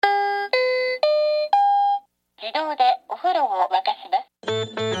動でお風呂を沸かします。お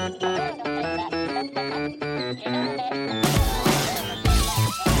風呂の際は自動で。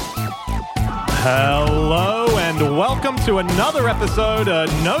Hello and welcome to another episode of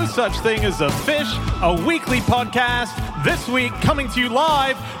No Such Thing as a Fish, a weekly podcast. This week coming to you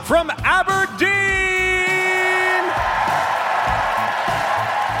live from Aberdeen.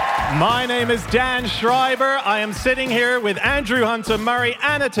 My name is Dan Schreiber. I am sitting here with Andrew Hunter-Murray,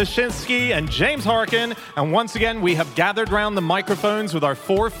 Anna Tashinsky, and James Harkin. And once again, we have gathered round the microphones with our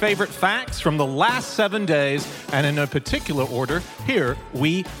 4 favorite facts from the last 7 days. And in no particular order, here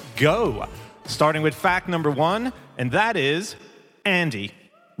we go. Starting with fact number 1, and that is Andy.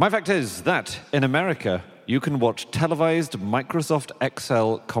 My fact is that in America, you can watch televised Microsoft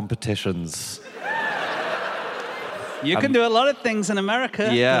Excel competitions. You can do a lot of things in America.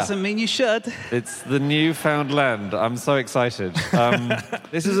 Yeah. Doesn't mean you should. It's the newfound land. I'm so excited.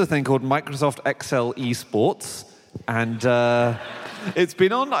 This is a thing called Microsoft Excel Esports, and it's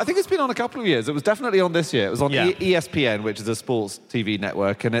been on. I think it's been on a couple of years. It was definitely on this year. It was on ESPN, which is a sports TV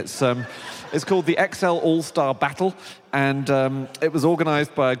network, and it's called the Excel All-Star Battle, and it was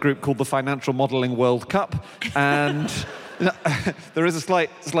organised by a group called the Financial Modelling World Cup, and. There is a slight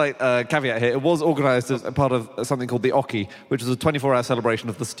caveat here. It was organised as a part of something called the Oki, which is a 24-hour celebration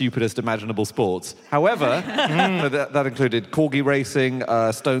of the stupidest imaginable sports. However, that included corgi racing,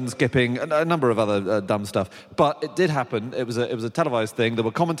 stone skipping, and a number of other dumb stuff. But it did happen. It was a televised thing. There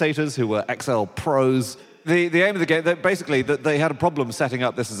were commentators who were Excel pros. The aim of the game, basically, they had a problem setting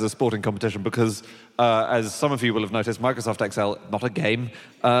up this as a sporting competition because, as some of you will have noticed, Microsoft Excel, not a game.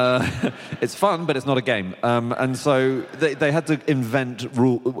 It's fun, but it's not a game. And so they had to invent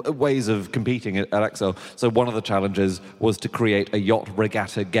ways of competing at Excel. So one of the challenges was to create a yacht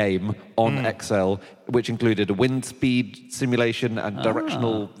regatta game on Excel, which included a wind speed simulation and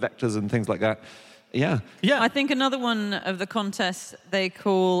directional vectors and things like that. Yeah. I think another one of the contests they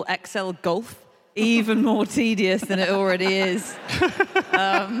call Excel Golf. Even more tedious than it already is.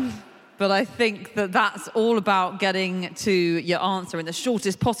 But I think that's all about getting to your answer in the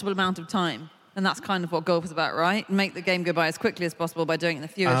shortest possible amount of time. And that's kind of what golf is about, right? Make the game go by as quickly as possible by doing it in the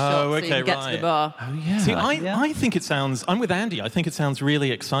fewest shots so you can get to the bar. Oh, yeah. See, I think it sounds... I'm with Andy. I think it sounds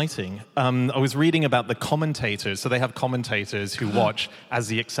really exciting. I was reading about the commentators. So they have commentators who watch as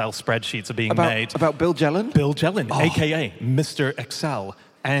the Excel spreadsheets are being made. About Bill Jelen? Bill Jelen, a.k.a. Mr. Excel.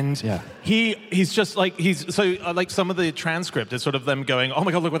 And he's just like, like some of the transcript is sort of them going, oh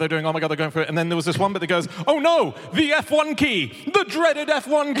my God, look what they're doing, oh my God, they're going for it. And then there was this one bit that goes, oh no, the F1 key, the dreaded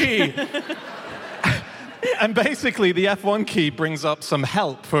F1 key. And basically the F1 key brings up some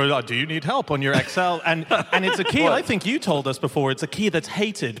help for, do you need help on your Excel? And it's a key, I think you told us before, it's a key that's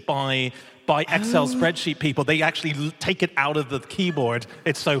hated by Excel spreadsheet people. They actually take it out of the keyboard.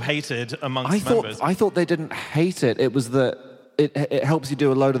 It's so hated amongst members. I thought they didn't hate it. It was that it helps you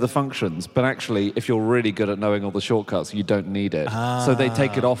do a load of the functions, but actually, if you're really good at knowing all the shortcuts, you don't need it. So they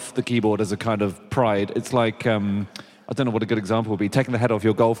take it off the keyboard as a kind of pride. It's like, I don't know what a good example would be, taking the head off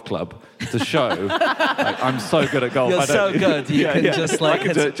your golf club to show, like, I'm so good at golf. You're so good, you can just like... I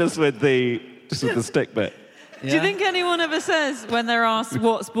can do it just with the stick bit. Yeah. Do you think anyone ever says, when they're asked,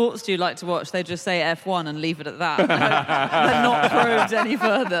 what sports do you like to watch, they just say F1 and leave it at that? They're not probed any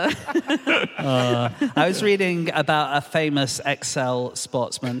further. I was reading about a famous Excel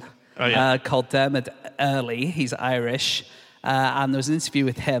sportsman called Dermot Earley. He's Irish. And there was an interview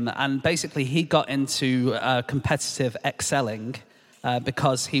with him. And basically, he got into competitive excelling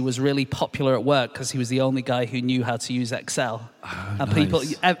because he was really popular at work because he was the only guy who knew how to use Excel. And people,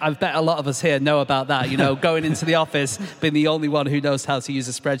 I bet a lot of us here know about that, you know, going into the office, being the only one who knows how to use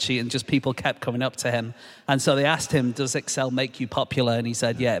a spreadsheet, and just people kept coming up to him. And so they asked him, does Excel make you popular? And he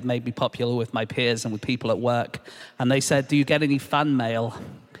said, yeah, it made me popular with my peers and with people at work. And they said, do you get any fan mail?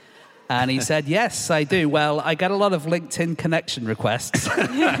 And he said, yes, I do. Well, I get a lot of LinkedIn connection requests. That's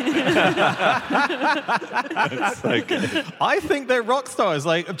so good. I think they're rock stars.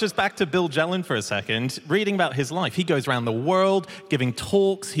 Like, just back to Bill Jelen for a second, reading about his life. He goes around the world giving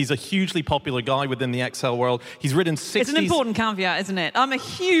talks. He's a hugely popular guy within the Excel world. He's written 60... It's an important caveat, isn't it? I'm a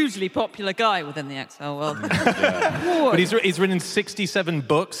hugely popular guy within the Excel world. But he's written 67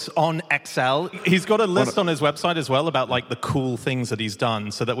 books on Excel. He's got a list on his website as well about, like, the cool things that he's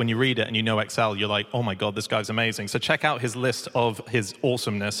done, so that when you read it and you know Excel, you're like, oh my God, this guy's amazing. So check out his list of his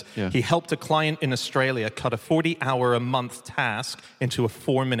awesomeness. Yeah. He helped a client in Australia cut a 40-hour-a-month task into a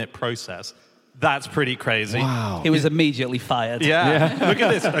 4-minute process. That's pretty crazy. Wow. He was immediately fired. Yeah. Look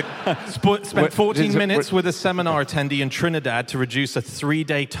at this. Spent 14 minutes with a seminar attendee in Trinidad to reduce a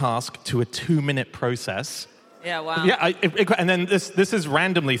 3-day task to a 2-minute process. Yeah, wow. Yeah, and then this is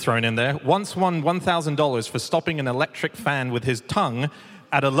randomly thrown in there. Once won $1,000 for stopping an electric fan with his tongue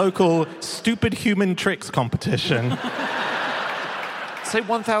at a local stupid human tricks competition. Say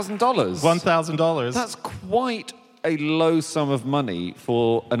 $1,000. $1,000. That's quite a low sum of money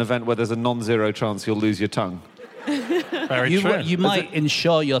for an event where there's a non-zero chance you'll lose your tongue. Very true. You might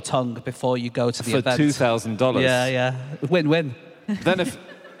insure your tongue before you go to the event. For $2,000. Yeah. Win-win. Then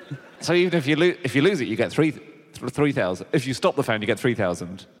even if you lose it, you get 3,000. If you stop the fan, you get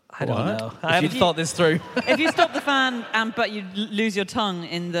 3,000. I don't know. I haven't thought this through. If you stop the fan but you lose your tongue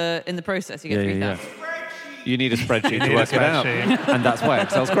in the process, you get 3,000. You need a spreadsheet to work it out, and that's why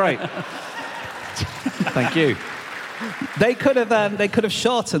Excel's great. Thank you. They could have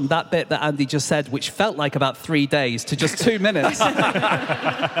shortened that bit that Andy just said, which felt like about 3 days, to just 2 minutes.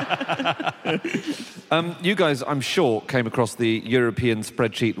 You guys, I'm sure, came across the European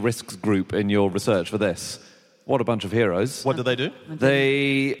Spreadsheet Risks Group in your research for this. What a bunch of heroes. What do they do?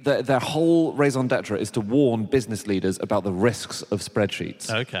 Their whole raison d'etre is to warn business leaders about the risks of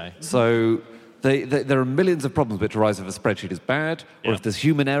spreadsheets. Okay. So there are millions of problems which arise if a spreadsheet is bad, or if there's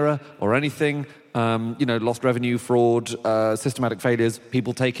human error, or anything. Lost revenue, fraud, systematic failures,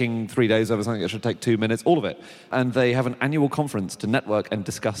 people taking 3 days over something that should take 2 minutes, all of it. And they have an annual conference to network and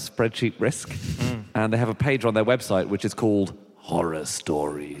discuss spreadsheet risk. And they have a page on their website which is called Horror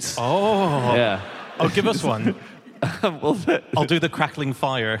Stories. Oh. Yeah. Oh, give us one. I'll do the crackling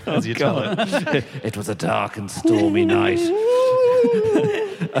fire as you tell it. It was a dark and stormy night.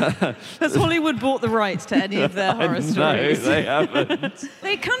 Has Hollywood bought the rights to any of their horror stories? No, they haven't.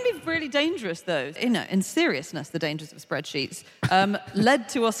 They can be really dangerous, though. In seriousness, the dangers of spreadsheets led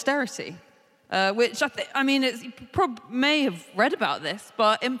to austerity, which you may have read about this,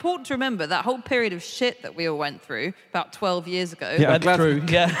 but important to remember that whole period of shit that we all went through about 12 years ago. Yeah,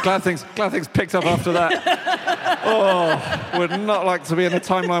 glad things picked up after that. Oh, would not like to be in a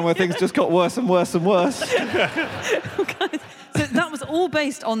timeline where things just got worse and worse and worse. So that was all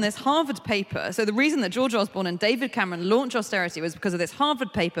based on this Harvard paper. So the reason that George Osborne and David Cameron launched austerity was because of this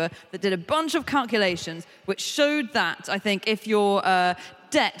Harvard paper that did a bunch of calculations which showed that, I think, if your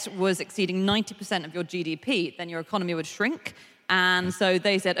debt was exceeding 90% of your GDP, then your economy would shrink. And so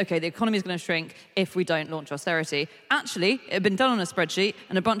they said, okay, the economy is going to shrink if we don't launch austerity. Actually, it had been done on a spreadsheet,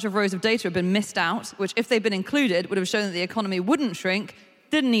 and a bunch of rows of data had been missed out, which, if they'd been included, would have shown that the economy wouldn't shrink,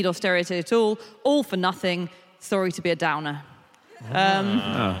 didn't need austerity at all for nothing. Sorry to be a downer.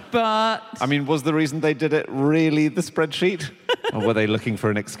 But... was the reason they did it really the spreadsheet? Or were they looking for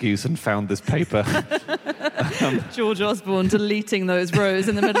an excuse and found this paper? George Osborne deleting those rows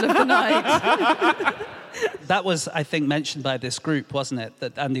in the middle of the night. That was, I think, mentioned by this group, wasn't it,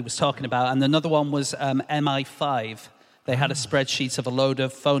 that Andy was talking about? And another one was MI5. They had a spreadsheet of a load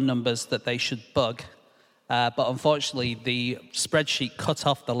of phone numbers that they should bug. But unfortunately, the spreadsheet cut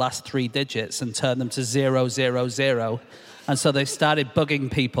off the last 3 digits and turned them to 000. And so they started bugging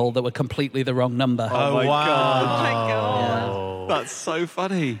people that were completely the wrong number. Oh my God. Oh my God. Yeah. That's so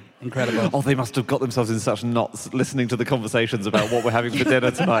funny. Incredible. Oh, they must have got themselves in such knots listening to the conversations about what we're having for dinner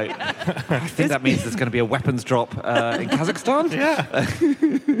tonight. I think that means there's going to be a weapons drop in Kazakhstan. Yeah.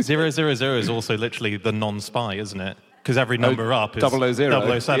 000 is also literally the non-spy, isn't it? Because every number up is 000.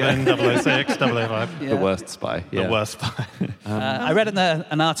 007, Yeah. 006, 005. Yeah. The worst spy. Yeah. The worst spy. I read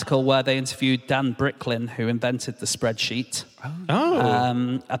an article where they interviewed Dan Bricklin, who invented the spreadsheet.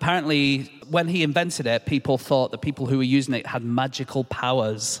 Apparently, when he invented it, people thought that people who were using it had magical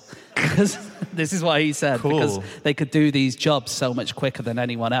powers. Because this is what he said, Cool. because they could do these jobs so much quicker than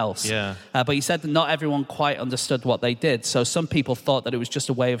anyone else. Yeah. But he said that not everyone quite understood what they did. So some people thought that it was just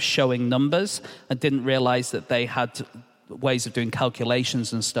a way of showing numbers and didn't realize that they had ways of doing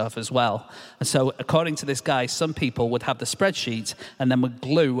calculations and stuff as well. And so according to this guy, some people would have the spreadsheet and then would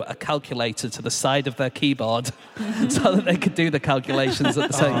glue a calculator to the side of their keyboard so that they could do the calculations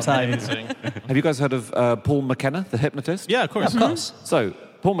at the same time. Amazing. Have you guys heard of Paul McKenna, the hypnotist? Yeah, of course. Of course. So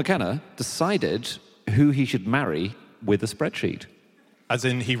Paul McKenna decided who he should marry with a spreadsheet. As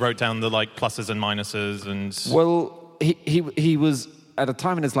in, he wrote down the pluses and minuses and... Well, he was at a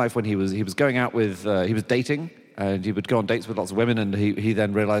time in his life when he was going out with he was dating, and he would go on dates with lots of women, and he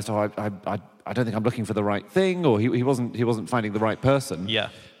then realised, I don't think I'm looking for the right thing, or he wasn't finding the right person. Yeah.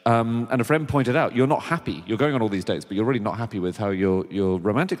 And a friend pointed out, you're not happy. You're going on all these dates, but you're really not happy with how your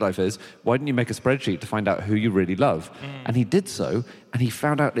romantic life is. Why didn't you make a spreadsheet to find out who you really love? And he did so, and he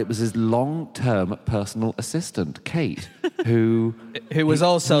found out it was his long-term personal assistant, Kate, who was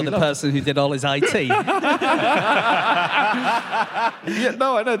also the person who did all his IT. Yeah,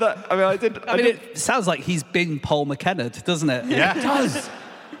 no, I know that. I mean, It sounds like he's been Paul McKenna, doesn't it? Yeah. It does.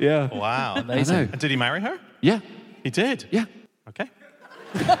 Yeah. Wow. Amazing. I know. And did he marry her? Yeah. He did? Yeah. Okay.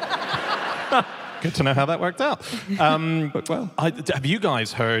 Good to know how that worked out. Worked well. Have you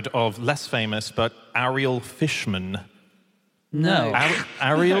guys heard of less famous but Ariel Fishman? No.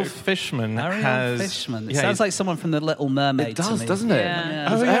 Ariel Fishman Ariel Fishman. It sounds like someone from The Little Mermaid. It does, to me. doesn't it? Yeah.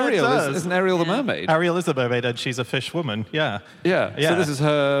 Oh, yeah, Ariel it does. isn't Ariel the mermaid? Ariel is a mermaid and she's a fish woman. Yeah. Yeah. So this is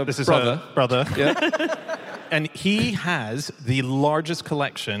her brother. Her brother. Yeah. And he has the largest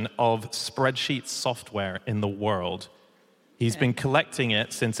collection of Spreadsheet software in the world. He's been collecting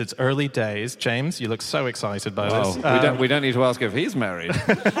it since its early days. James, you look so excited by this. We don't need to ask if he's married.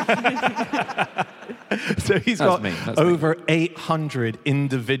 So he's got over 800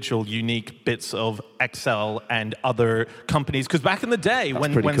 individual unique bits of Excel and other companies. Because back in the day,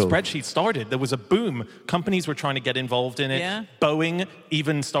 when cool. Spreadsheet started, there was a boom. Companies were trying to get involved in it. Yeah. Boeing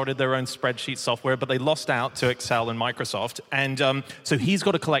even started their own spreadsheet software, but they lost out to Excel and Microsoft. And so he's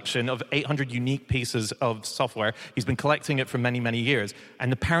got a collection of 800 unique pieces of software. He's been collecting it for many, many years.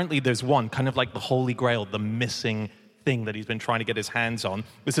 And apparently there's one, kind of like the Holy Grail, the missing thing that he's been trying to get his hands on.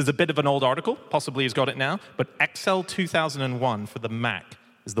 This is a bit of an old article, possibly he's got it now, but Excel 2001 for the Mac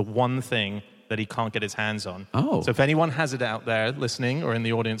is the one thing that he can't get his hands on. Oh. So if anyone has it out there listening or in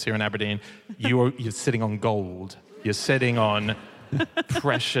the audience here in Aberdeen, you're sitting on gold. You're sitting on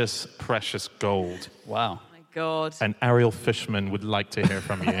precious, precious gold. Wow. God. And Ariel Fishman would like to hear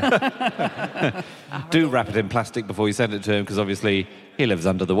from you. Do wrap it in plastic before you send it to him, because obviously he lives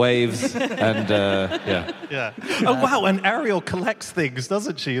under the waves. And Yeah. Oh, wow. And Ariel collects things,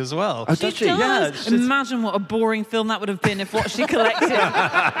 doesn't she, as well? Oh, She does she? does. Yeah, she's- Imagine what a boring film that would have been if what she collected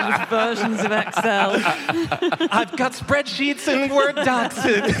was versions of Excel. I've got spreadsheets and Word docs.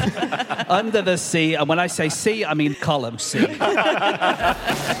 Under the sea, and when I say sea, I mean column C.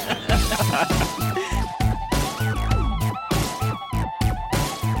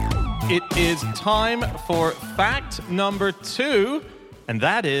 It is time for fact number 2, and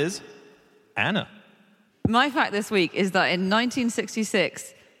that is Anna. My fact this week is that in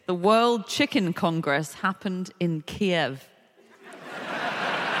 1966, the World Chicken Congress happened in Kiev.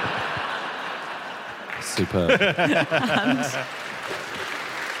 Superb.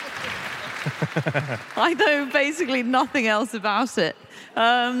 I know basically nothing else about it.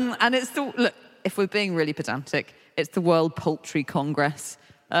 And it's look, if we're being really pedantic, it's the World Poultry Congress.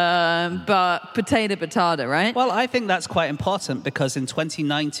 But potato, right? Well, I think that's quite important because in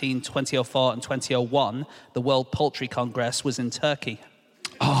 2019, 2004, and 2001, the World Poultry Congress was in Turkey.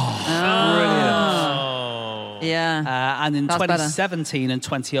 Yeah. And in That's 2017 and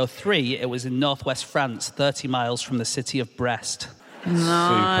 2003, it was in northwest France, 30 miles from the city of Brest.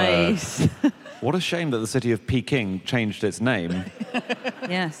 Nice. What a shame that the city of Peking changed its name.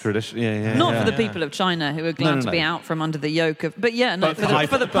 Yes. Tradition, Not for the people of China who are glad to be out from under the yoke of... But yeah, no,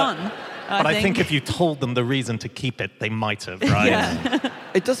 for the pun. But I think if you told them the reason to keep it, they might have, right? Yeah.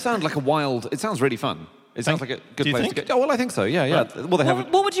 It does sound like it sounds really fun. It sounds like a good Do you place think? to go. Oh, well, I think so, yeah. Right. Well, they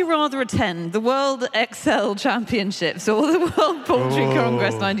have... What would you rather attend? The World Excel Championships or the World Poultry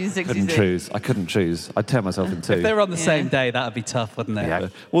Congress 1966? I couldn't choose. I'd tear myself in two. If they were on the same day, that would be tough, wouldn't it? Yeah.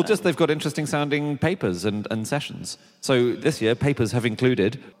 Well, they've got interesting sounding papers and sessions. So this year, papers have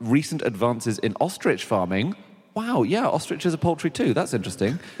included recent advances in ostrich farming. Wow, yeah, ostrich is a poultry too. That's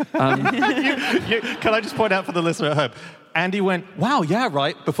interesting. Can I just point out for the listener at home, Andy went, wow, yeah,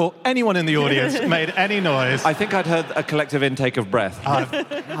 right, before anyone in the audience made any noise. I think I'd heard a collective intake of breath.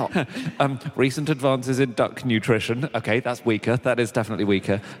 Recent advances in duck nutrition. Okay, that's weaker. That is definitely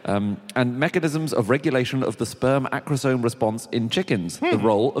weaker. And mechanisms of regulation of the sperm acrosome response in chickens. The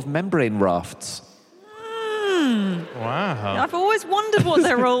role of membrane rafts. Wow. I've always wondered what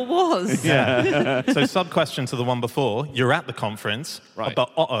their role was. Yeah. So sub-question to the one before, you're at the conference, Right.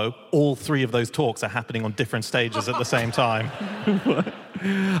 but all 3 of those talks are happening on different stages at the same time.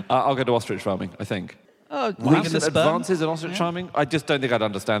 I'll go to ostrich farming, I think. Oh, Recent advances in ostrich farming? I just don't think I'd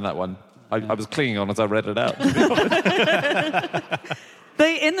understand that one. I was clinging on as I read it out.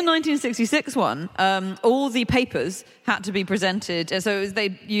 In the 1966 one, all the papers had to be presented. So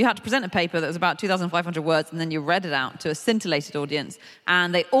you had to present a paper that was about 2,500 words, and then you read it out to a scintillated audience.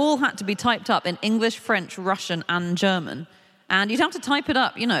 And they all had to be typed up in English, French, Russian, and German. And you'd have to type it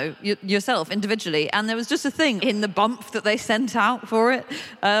up, yourself individually. And there was just a thing in the bump that they sent out for it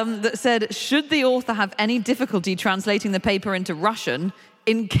that said, should the author have any difficulty translating the paper into Russian,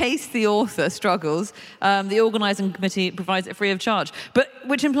 in case the author struggles, the organising committee provides it free of charge.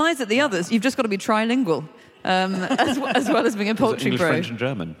 Which implies that the others, you've just got to be trilingual, as well as being a poultry English, pro. French, and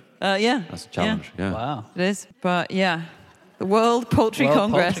German. Yeah. That's a challenge. Yeah. Wow. It is. But yeah. The World Poultry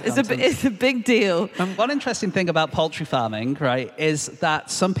Congress. It's a big deal. One interesting thing about poultry farming, right, is that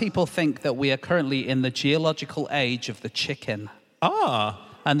some people think that we are currently in the geological age of the chicken.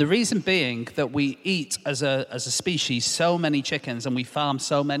 And the reason being that we eat as a species so many chickens and we farm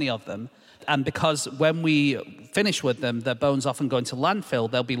so many of them. And because when we finish with them, their bones often go into landfill,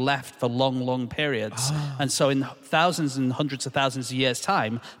 they'll be left for long, long periods. And so in thousands and hundreds of thousands of years'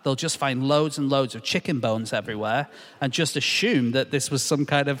 time, they'll just find loads and loads of chicken bones everywhere and just assume that this was some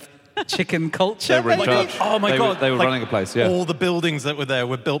kind of chicken culture. They were in charge. Oh my God. They were running a place, yeah. All the buildings that were there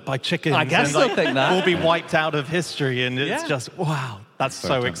were built by chickens. I guess they'll think that. Will be wiped out of history, and it's just, wow, that's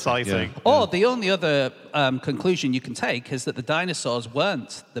so exciting. Yeah. Or the only other conclusion you can take is that the dinosaurs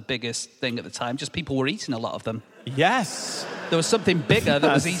weren't the biggest thing at the time, just people were eating a lot of them. Yes. There was something bigger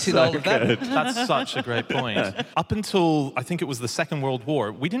that was eating all of them. That's such a great point. Up until, I think it was the Second World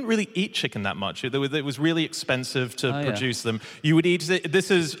War, we didn't really eat chicken that much. It was really expensive to produce them. You would eat, this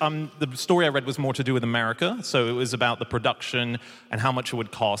is, the story I read was more to do with America, so it was about the production and how much it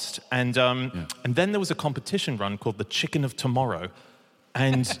would cost. And then there was a competition run called the Chicken of Tomorrow.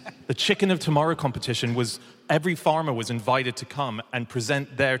 And the Chicken of Tomorrow competition was, every farmer was invited to come and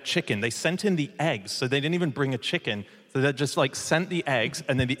present their chicken. They sent in the eggs, so they didn't even bring a chicken. So they just sent the eggs,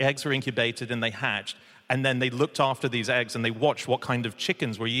 and then the eggs were incubated and they hatched. And then they looked after these eggs and they watched what kind of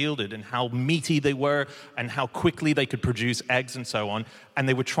chickens were yielded and how meaty they were and how quickly they could produce eggs and so on. And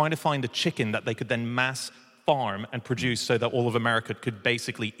they were trying to find a chicken that they could then mass farm and produce so that all of America could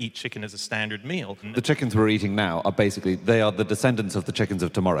basically eat chicken as a standard meal. The chickens we're eating now are basically, they are the descendants of the chickens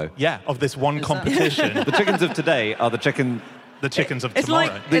of tomorrow. Yeah, of this one competition. The chickens of today are the chickens of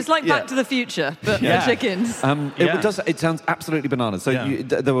tomorrow. It's like Back to the Future, but for chickens. It sounds absolutely bananas. So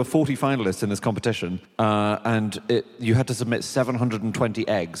there were 40 finalists in this competition, and you had to submit 720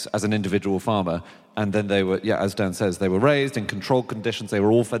 eggs as an individual farmer. And then they were, as Dan says, they were raised in controlled conditions. They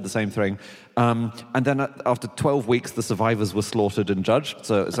were all fed the same thing. And then after 12 weeks, the survivors were slaughtered and judged.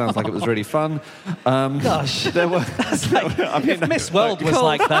 So it sounds like it was really fun. Gosh. There were, if Miss World was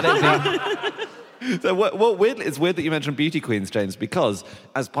like that, it'd be... So it's weird that you mentioned beauty queens, James, because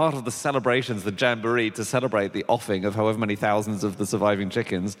as part of the celebrations, the jamboree, to celebrate the offing of however many thousands of the surviving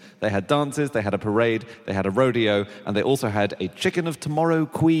chickens, they had dances, they had a parade, they had a rodeo, and they also had a Chicken of Tomorrow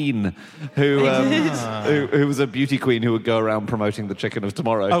queen, who was a beauty queen who would go around promoting the Chicken of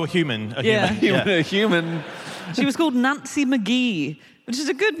Tomorrow. Oh, a human. A human. She was called Nancy McGee, which is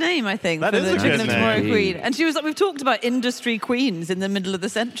a good name, I think, that for is the a Chicken good of Tomorrow name. Queen. And she was we've talked about industry queens in the middle of the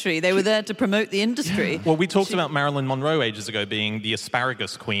century. They were there to promote the industry. Well, we talked about Marilyn Monroe ages ago being the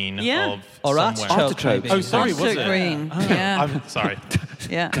asparagus queen of or somewhere. artichoke. Oh, sorry, was it? Queen. I'm sorry.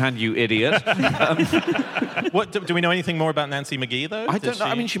 Yeah. Can you idiot? What do we know anything more about Nancy McGee, though? I don't know.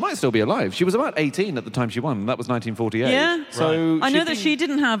 I mean, she might still be alive. She was about 18 at the time she won, and that was 1948. Yeah. So I know that she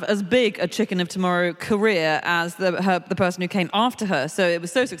didn't have as big a Chicken of Tomorrow career as the person who came after her. So it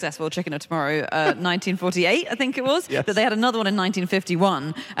was so successful, Chicken of Tomorrow, 1948, I think it was, that they had another one in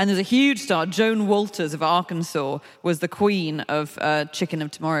 1951. And there's a huge star, Joan Walters of Arkansas, was the queen of Chicken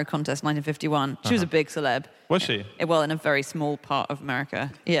of Tomorrow contest, 1951. She was a big celeb. Was she? Well, in a very small part of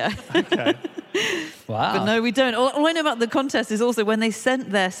America. Yeah. Okay. Wow. But no, we don't. All I know about the contest is also when they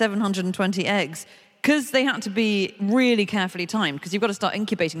sent their 720 eggs, because they had to be really carefully timed, because you've got to start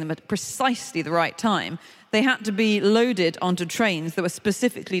incubating them at precisely the right time, they had to be loaded onto trains that were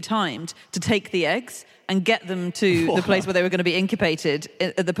specifically timed to take the eggs and get them to the place where they were going to be incubated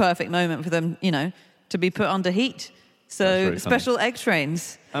at the perfect moment for them, to be put under heat. So really special egg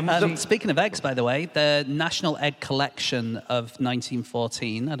trains. Speaking of eggs, by the way, the National Egg Collection of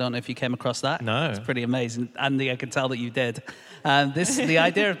 1914, I don't know if you came across that. No. It's pretty amazing. Andy, I can tell that you did. The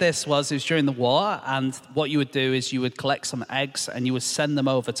idea of this was it was during the war, and what you would do is you would collect some eggs and you would send them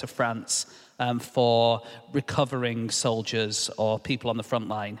over to France for recovering soldiers or people on the front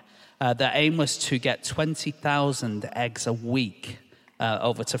line. Their aim was to get 20,000 eggs a week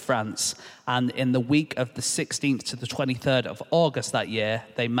over to France. And in the week of the 16th to the 23rd of August that year,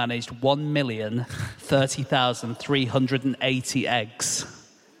 they managed 1,030,380 eggs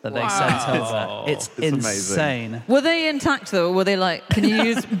that they sent over. It's insane. Amazing. Were they intact, though, or were they can you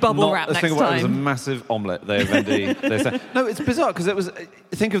use bubble wrap next It was a time? massive omelette they sent. No, it's bizarre, because it was,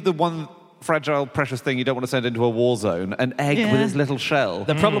 think of the one fragile, precious thing you don't want to send into a war zone, an egg with its little shell.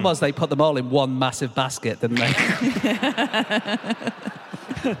 The problem was they put them all in one massive basket, didn't they?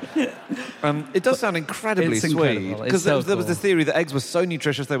 It does sound incredibly It's sweet. incredible. Because It's so there was this cool. theory that eggs were so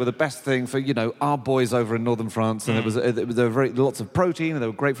nutritious, they were the best thing for, our boys over in northern France, and there were lots of protein, and they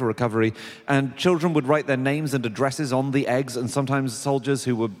were great for recovery. And children would write their names and addresses on the eggs, and sometimes soldiers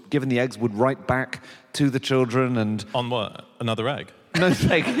who were given the eggs would write back to the children and... On what? Another egg? No,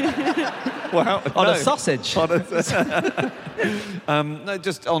 like... Wow, On no. a sausage. No,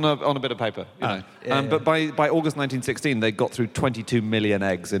 just on a bit of paper, But by August 1916, they got through 22 million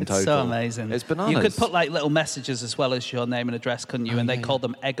eggs in total. It's so amazing. It's bananas. You could put like little messages as well as your name and address, couldn't you? And they called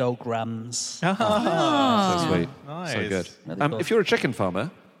them egograms. So sweet. Nice. So good. Really cool. If you're a chicken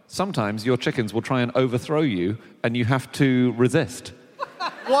farmer, sometimes your chickens will try and overthrow you, and you have to resist.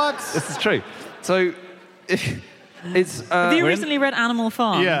 What? This is true. So... It's, Have you recently read Animal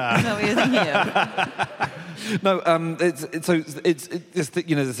Farm? Yeah. Is that what you're thinking of? No,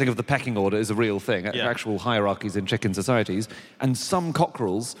 this thing of the pecking order is a real thing, actual hierarchies in chicken societies, and some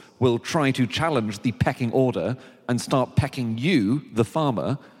cockerels will try to challenge the pecking order and start pecking you, the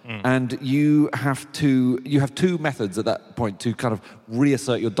farmer, and you have two methods at that point to kind of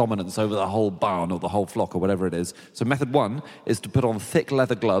reassert your dominance over the whole barn or the whole flock or whatever it is. So method one is to put on thick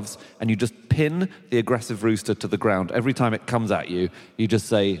leather gloves and you just pin the aggressive rooster to the ground. Every time it comes at you, you just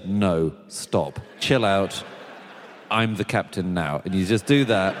say, no, stop, chill out. I'm the captain now. And you just do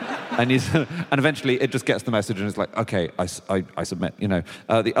that, and eventually it just gets the message, and it's like, okay, I submit,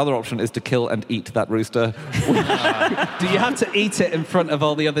 The other option is to kill and eat that rooster. Do you have to eat it in front of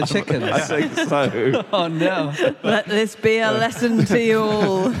all the other chickens? I think so. Oh, no. Let this be a lesson to you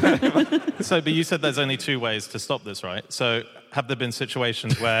all. But you said there's only two ways to stop this, right? So have there been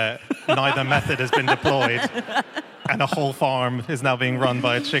situations where neither method has been deployed and a whole farm is now being run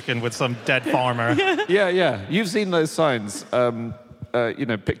by a chicken with some dead farmer? Yeah. You've seen those signs,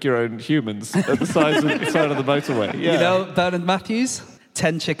 pick your own humans at the side of the motorway. Yeah. You know, Bernard Matthews,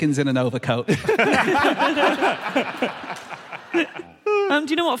 10 chickens in an overcoat. Do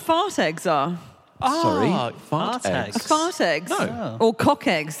you know what fart eggs are? Sorry? Fart eggs. Fart eggs. No. Or cock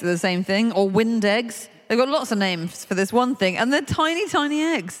eggs, they're the same thing. Or wind eggs. They've got lots of names for this one thing. And they're tiny, tiny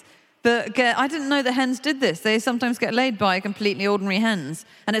eggs. I didn't know that hens did this. They sometimes get laid by completely ordinary hens.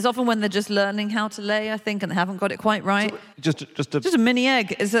 And it's often when they're just learning how to lay, I think, and they haven't got it quite right. Just a mini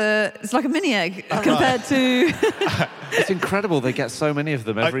egg. It's like a mini egg compared to... It's incredible they get so many of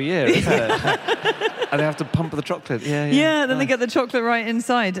them every year, isn't it? And they have to pump the chocolate. Yeah, then they get the chocolate right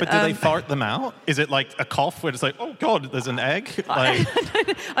inside. But do they fart them out? Is it like a cough where it's like, oh God, there's an egg? I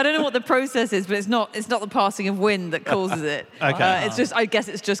don't know what the process is, but it's not the passing of wind that causes it. Okay. I guess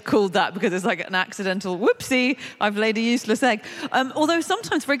it's just called that because it's like an accidental whoopsie, I've laid a useless egg. Although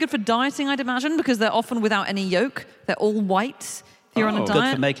sometimes very good for dieting, I'd imagine, because they're often without any yolk. They're all white if you're on a Good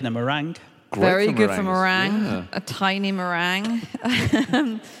diet. for making a meringue. Very good for meringue, yeah. a tiny meringue.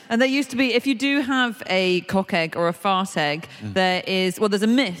 And there used to be, if you do have a cock egg or a fart egg, there's a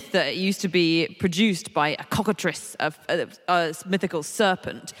myth that it used to be produced by a cockatrice, a mythical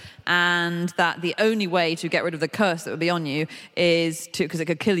serpent, and that the only way to get rid of the curse that would be on you is because it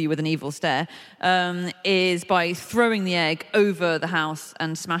could kill you with an evil stare, is by throwing the egg over the house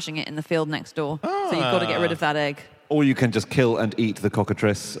and smashing it in the field next door. So you've got to get rid of that egg. Or you can just kill and eat the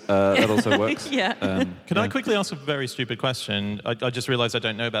cockatrice. That also works. Yeah. Can I quickly ask a very stupid question? I just realized I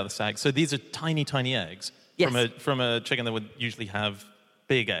don't know about the stag. So these are tiny, tiny eggs from a chicken that would usually have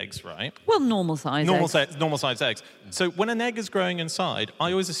big eggs, right? Well, normal size eggs. Normal size eggs. So when an egg is growing inside,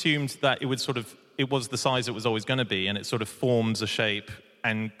 I always assumed that it was the size it was always going to be, and it sort of forms a shape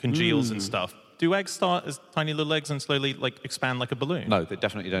and congeals and stuff. Do eggs start as tiny little eggs and slowly expand like a balloon? No, they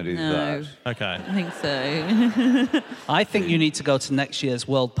definitely don't do that. Okay. I think so. I think you need to go to next year's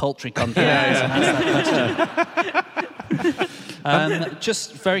World Poultry Conference and ask that question.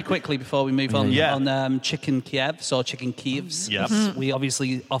 Just very quickly before we move on, on chicken Kievs or chicken Kievs, as we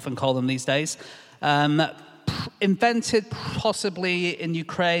obviously often call them these days. Invented possibly in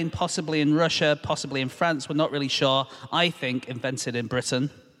Ukraine, possibly in Russia, possibly in France, we're not really sure. I think invented in Britain.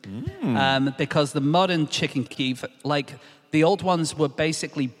 Because the modern chicken Kiev, the old ones were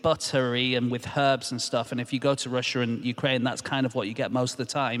basically buttery and with herbs and stuff, and if you go to Russia and Ukraine, that's kind of what you get most of the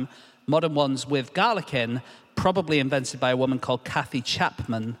time. Modern ones with garlic in, probably invented by a woman called Kathy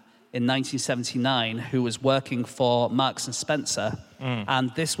Chapman in 1979, who was working for Marks and Spencer,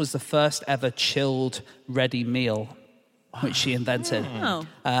 and this was the first ever chilled ready meal which she invented.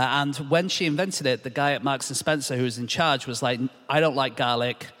 And when she invented it, the guy at Marks & Spencer who was in charge was like, I don't like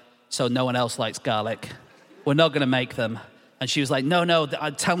garlic, so no one else likes garlic. We're not going to make them. And she was like, no,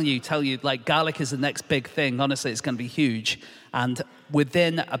 I'm telling you, like garlic is the next big thing. Honestly, it's going to be huge. And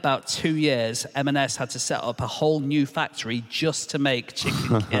within about 2 years, M&S had to set up a whole new factory just to make chicken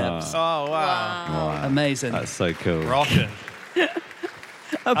kebabs. Oh, wow. Amazing. That's so cool. Rockin'.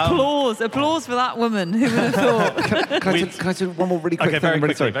 Applause for that woman. Who would have thought? Can I say one more really quick Okay, thing? very I'm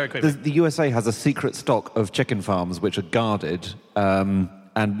really quickly, sorry. very quickly. The USA has a secret stock of chicken farms which are guarded,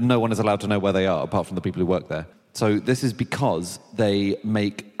 and no one is allowed to know where they are apart from the people who work there. So this is because they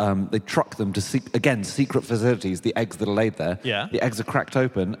they truck them to, secret facilities, the eggs that are laid there. Yeah. The eggs are cracked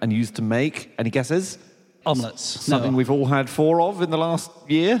open and used to make, any guesses? Omelets. Something we've all had 4 of in the last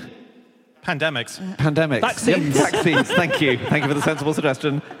year? Pandemics. Pandemics. Vaccines. Yep, vaccines. Thank you. Thank you for the sensible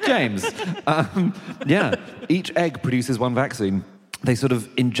suggestion. James. Each egg produces one vaccine. They sort of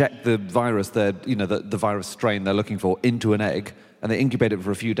inject the virus, the virus strain they're looking for, into an egg, and they incubate it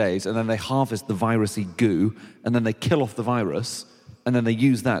for a few days, and then they harvest the virusy goo, and then they kill off the virus, and then they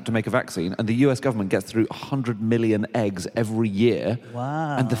use that to make a vaccine. And the US government gets through 100 million eggs every year.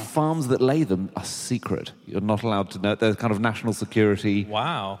 Wow. And the farms that lay them are secret. You're not allowed to know. They're kind of national security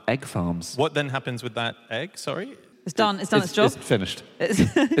egg farms. What then happens with that egg? Sorry? It's done its job. It's finished.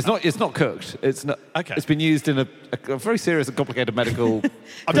 It's not cooked. It's not. Okay. It's been used in a very serious and complicated medical.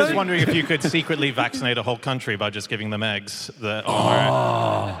 I'm just wondering if you could secretly vaccinate a whole country by just giving them eggs that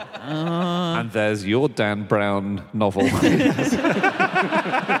are... And there's your Dan Brown novel.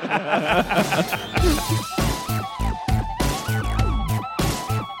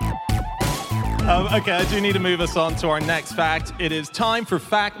 Okay, I do need to move us on to our next fact. It is time for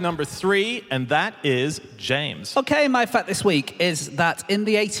fact number 3, and that is James. Okay, my fact this week is that in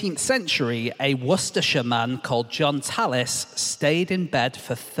the 18th century, a Worcestershire man called John Tallis stayed in bed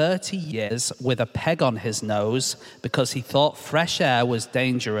for 30 years with a peg on his nose because he thought fresh air was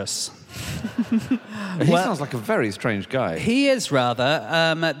dangerous. He sounds like a very strange guy. He is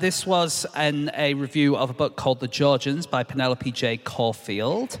rather. This was in a review of a book called The Georgians by Penelope J.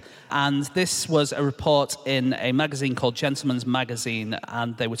 Caulfield. And this was a report in a magazine called Gentleman's Magazine.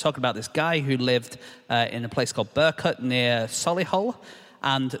 And they were talking about this guy who lived in a place called Burcote near Solihull.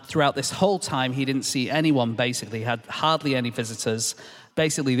 And throughout this whole time, he didn't see anyone, basically. He had hardly any visitors.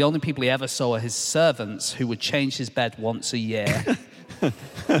 Basically, the only people he ever saw were his servants, who would change his bed once a year.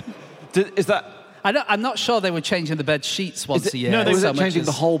 Is that... I'm not sure they were changing the bed sheets once a year. No, they was were it changing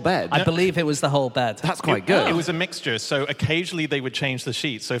the whole bed? I believe it was the whole bed. That's quite good. It was a mixture. So occasionally they would change the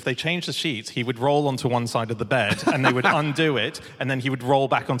sheets. So if they changed the sheets, he would roll onto one side of the bed and they would undo it, and then he would roll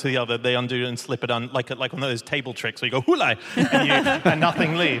back onto the other. They undo it and slip it on, like one of those table tricks where you go, hula, and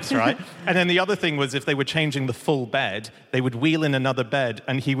nothing leaves, right? And then the other thing was if they were changing the full bed, they would wheel in another bed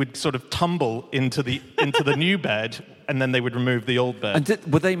and he would sort of tumble into the new bed, and then they would remove the old bed.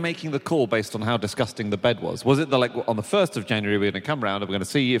 And were they making the call based on how disgusting the bed was? Was it like on the 1st of January we're going to come round and we're going to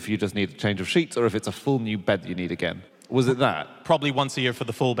see if you just need a change of sheets or if it's a full new bed you need again? Was it that? Probably once a year for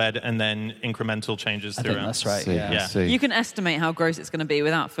the full bed and then incremental changes I throughout. think that's right, I see. You can estimate how gross it's going to be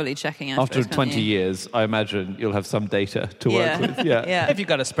without fully checking after. After 20 years, I imagine you'll have some data to work with. Yeah. If you've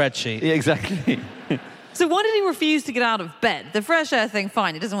got a spreadsheet. Yeah, exactly. So why did he refuse to get out of bed? The fresh air thing,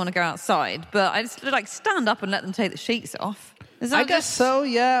 fine. He doesn't want to go outside. But I just stand up and let them take the sheets off. I guess so,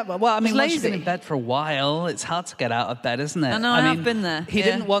 yeah. Well, I mean, once you've been lazy. in bed for a while, it's hard to get out of bed, isn't it? I know, I have been there, He yeah.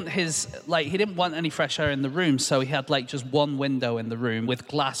 didn't want he didn't want any fresh air in the room, so he had just one window in the room with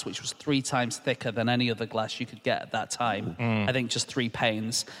glass, which was 3 times thicker than any other glass you could get at that time. I think just 3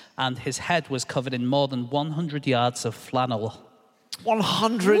 panes. And his head was covered in more than 100 yards of flannel.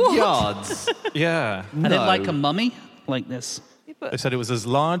 100 yards? Yeah. I didn't like a mummy like this. They said it was as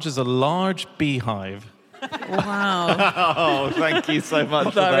large as a large beehive. Wow. Oh, thank you so much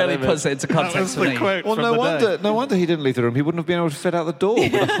for That that really image. puts it into context for me. Well, no wonder he didn't leave the room. He wouldn't have been able to fit out the door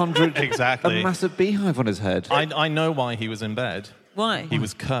with 100... Exactly. A massive beehive on his head. I know why he was in bed. Why? He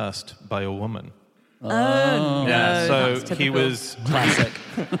was cursed by a woman. Oh, no. Yeah, so that's he typical. was... Classic.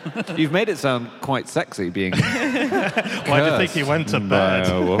 You've made it sound quite sexy being Why do you think he went to by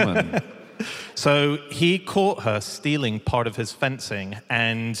bed? a woman. So he caught her stealing part of his fencing,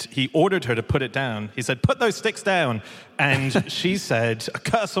 and he ordered her to put it down. He said, "Put those sticks down." And she said, "A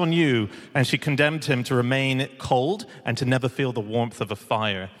curse on you." And she condemned him to remain cold and to never feel the warmth of a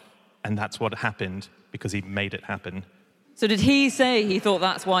fire. And that's what happened, because he made it happen. So did he say he thought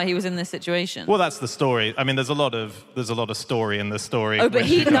that's why he was in this situation? Well, that's the story. I mean, there's a lot of story in this story. Oh, but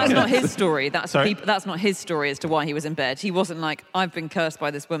that's not his story. That's Sorry? that's not his story as to why he was in bed. He wasn't like, I've been cursed by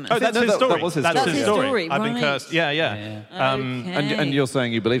this woman. Oh, that's his that story. was his That's story. his That's his story. story, I've been right. cursed. Yeah. Okay. And you're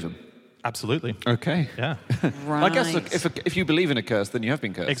saying you believe him? Absolutely. Okay. Yeah. Right. I guess look, if you believe in a curse, then you have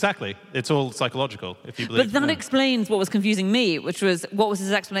been cursed. Exactly. It's all psychological. If you believe. But that explains what was confusing me, which was what was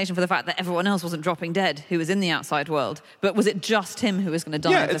his explanation for the fact that everyone else wasn't dropping dead who was in the outside world? But was it just him who was going to die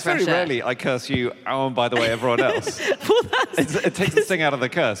Yeah, of the it's fresh very air? rarely I curse you, oh, and by the way, everyone else. Well, that's... It takes the sting out of the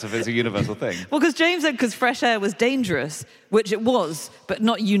curse if it's a universal thing. Well, because James said because fresh air was dangerous, which it was, but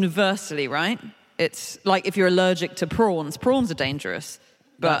not universally, right? It's like if you're allergic to prawns, prawns are dangerous.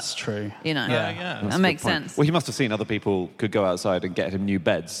 But, That's true. You know, Yeah. that makes sense. Well, he must have seen other people could go outside and get him new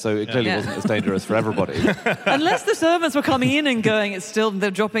beds, so it clearly wasn't as dangerous for everybody. Unless the servants were coming in and going,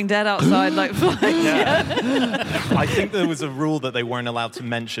 they're dropping dead outside like flies. I think there was a rule that they weren't allowed to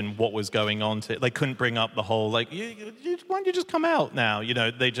mention what was going on. They couldn't bring up the whole, why don't you just come out now? You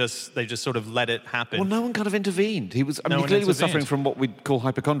know, they just sort of let it happen. Well, no one kind of intervened. He was, he clearly was suffering from what we'd call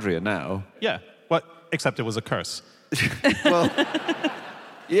hypochondria now. Yeah, well, except it was a curse. Well...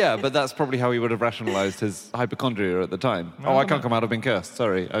 Yeah, but that's probably how he would have rationalised his hypochondria at the time. I can't come out, I've been cursed,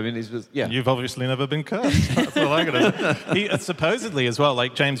 sorry. I mean, he's just, yeah. You've obviously never been cursed. That's all I'm going to say. He, supposedly as well,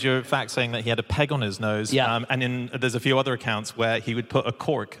 like James, your fact saying that he had a peg on his nose. Yeah. And there's a few other accounts where he would put a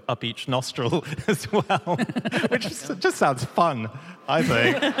cork up each nostril as well, which just sounds fun, I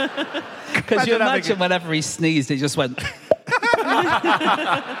think. Because you imagine whenever he sneezed, he just went...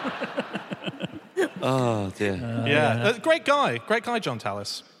 Oh, dear. Yeah. Great guy, John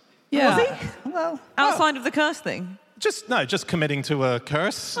Tallis. Yeah. Was he? Well, Outside of the curse thing? Just committing to a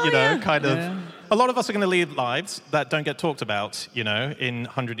curse, kind of. Yeah. A lot of us are going to lead lives that don't get talked about, in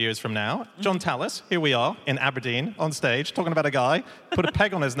 100 years from now. John Tallis, here we are in Aberdeen on stage talking about a guy, put a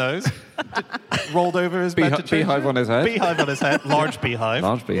peg on his nose, rolled over his bed to change beehive it. on his head. Beehive on his head, large beehive.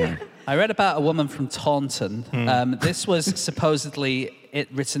 Large beehive. I read about a woman from Taunton. This was supposedly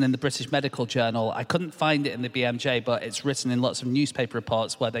written in the British Medical Journal. I couldn't find it in the BMJ, but it's written in lots of newspaper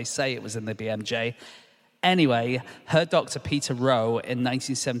reports where they say it was in the BMJ. Anyway, her doctor, Peter Rowe, in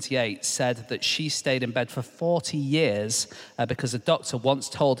 1978 said that she stayed in bed for 40 years because a doctor once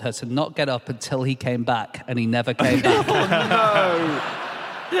told her to not get up until he came back, and he never came back. Oh,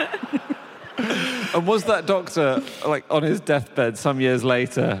 no! And was that doctor, on his deathbed some years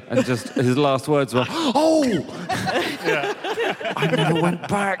later, and just his last words were, "Oh! Yeah. I never went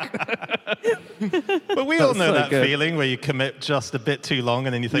back." But we all know so that good. feeling where you commit just a bit too long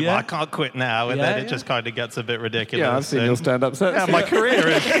and then you think, well, I can't quit now, and then it just kind of gets a bit ridiculous. Yeah, I've seen your stand-up sets. Yeah, my career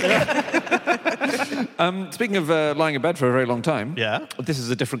is... Speaking of lying in bed for a very long time, this is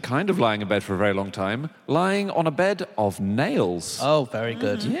a different kind of lying in bed for a very long time. Lying on a bed of nails. Oh, very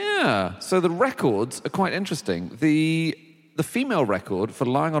good. Yeah. So the records are quite interesting. The female record for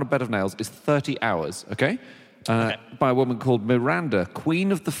lying on a bed of nails is 30 hours, okay? By a woman called Miranda,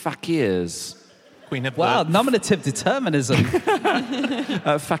 Queen of the Fakirs. Queen of Wow, the... nominative determinism.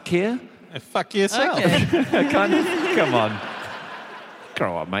 Fakir? Fuck yourself. Okay. Kind of, come on.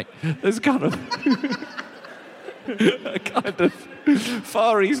 Grow up, mate. There's kind of... a kind of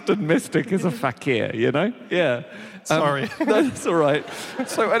Far Eastern mystic is a fakir, Yeah. Sorry. No, that's all right.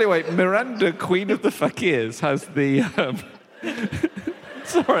 So anyway, Miranda, Queen of the Fakirs, has the...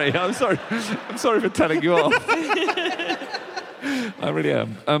 I'm sorry for telling you off. I really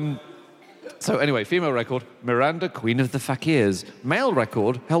am. So anyway, female record, Miranda, Queen of the Fakirs. Male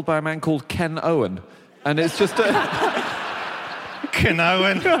record, held by a man called Ken Owen. And it's just a... Ken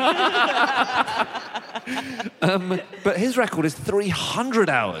Owen. But his record is 300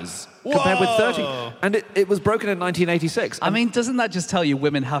 hours compared with 30. And it was broken in 1986. I mean, doesn't that just tell you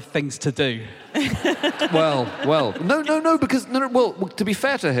women have things to do? Well, no, because to be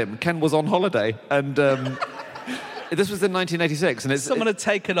fair to him, Ken was on holiday, and this was in 1986, and Someone had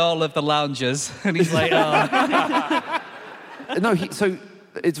taken all of the loungers, and he's like, oh. No, so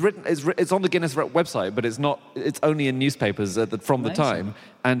it's written. It's on the Guinness website, but it's not. It's only in newspapers from the time.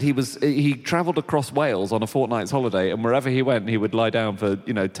 And he travelled across Wales on a fortnight's holiday, and wherever he went, he would lie down for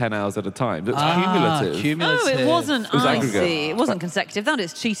 10 hours at a time. It's cumulative. Oh, it wasn't. It was aggregate. See. It wasn't consecutive. That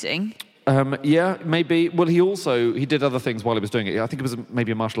is cheating. Yeah, maybe. Well, he did other things while he was doing it. I think it was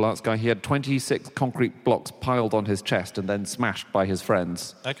maybe a martial arts guy. He had 26 concrete blocks piled on his chest and then smashed by his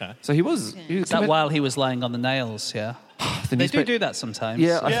friends. Okay. So he was... Is that while he was lying on the nails, yeah? They do that sometimes.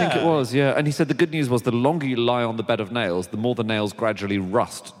 Yeah, I think it was, yeah. And he said the good news was the longer you lie on the bed of nails, the more the nails gradually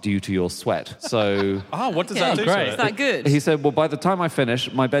rust due to your sweat. So... what does that do to it? Is that good? He said, well, by the time I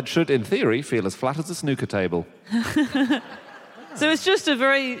finish, my bed should, in theory, feel as flat as a snooker table. So it's just a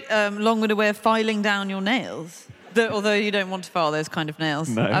very long-winded way of filing down your nails. Although you don't want to file those kind of nails.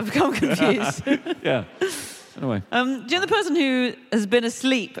 No. I've become confused. Yeah. Anyway. Do you know the person who has been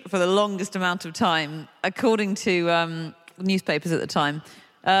asleep for the longest amount of time, according to newspapers at the time,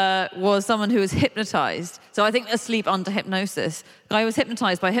 was someone who was hypnotized. So I think asleep under hypnosis. Guy was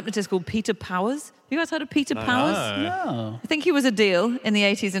hypnotized by a hypnotist called Peter Powers. Have you guys heard of Peter Powers? No. I think he was a deal in the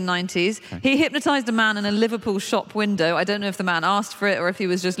 80s and 90s. He hypnotized a man in a Liverpool shop window. I don't know if the man asked for it or if he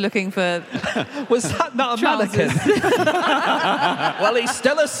was just looking for... Was that not a mannequin? Well, he's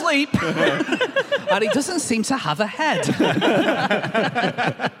still asleep. And he doesn't seem to have a head.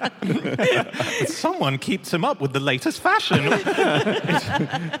 Someone keeps him up with the latest fashion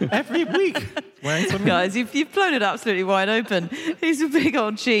every week. Wearing some... Guys, you've blown it absolutely wide open. He's a big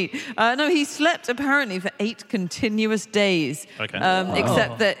old cheat. No, he slept apparently for 8 continuous days. Okay.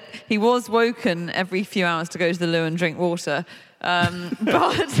 Except that he was woken every few hours to go to the loo and drink water.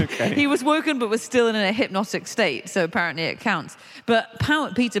 But he was woken but was still in a hypnotic state, so apparently it counts. But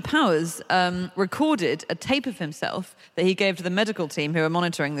Peter Powers recorded a tape of himself that he gave to the medical team who were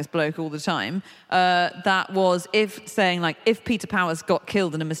monitoring this bloke all the time. That was if Peter Powers got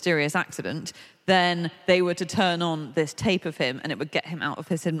killed in a mysterious accident, then they were to turn on this tape of him and it would get him out of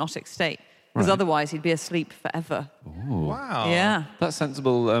his hypnotic state. Because otherwise he'd be asleep forever. Ooh. Wow. Yeah. That's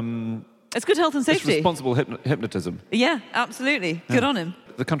sensible. It's good health and safety. It's responsible hypnotism. Yeah, absolutely. Good on him.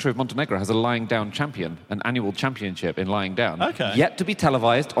 The country of Montenegro has a lying down champion, an annual championship in lying down. Okay. Yet to be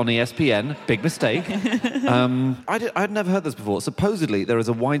televised on ESPN. Big mistake. I'd never heard this before. Supposedly, there is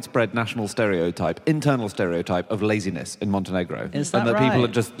a widespread national stereotype, internal stereotype of laziness in Montenegro. Is that and that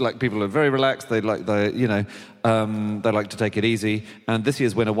right? people are very relaxed. They like to take it easy. And this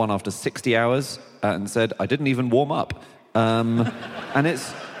year's winner won after 60 hours and said, "I didn't even warm up." And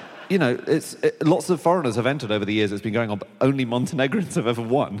it's... lots of foreigners have entered over the years. It's been going on, but only Montenegrins have ever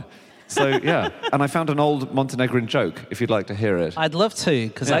won. So, yeah. And I found an old Montenegrin joke, if you'd like to hear it. I'd love to,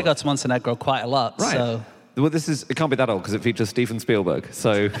 because I go to Montenegro quite a lot. Right. So. Well, it can't be that old, because it features Steven Spielberg.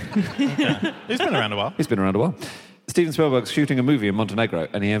 So... He's been around a while. He's been around a while. Steven Spielberg's shooting a movie in Montenegro,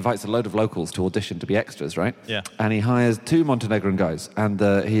 and he invites a load of locals to audition to be extras, right? Yeah. And he hires 2 Montenegrin guys, and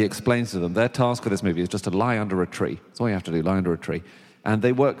he explains to them their task for this movie is just to lie under a tree. That's all you have to do, lie under a tree. And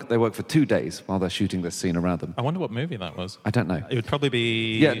they work for 2 days while they're shooting this scene around them. I wonder what movie that was. I don't know. It would probably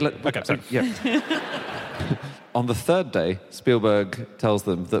be... Yeah. Okay, sorry. Yeah. On the 3rd day, Spielberg tells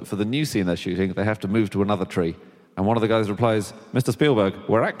them that for the new scene they're shooting, they have to move to another tree. And one of the guys replies, "Mr. Spielberg,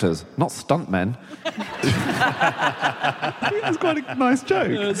 we're actors, not stuntmen." That's quite a nice joke.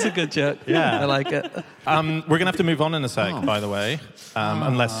 It's a good joke. Yeah. I like it. We're going to have to move on in a sec, by the way,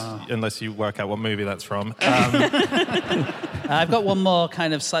 unless you work out what movie that's from. I've got one more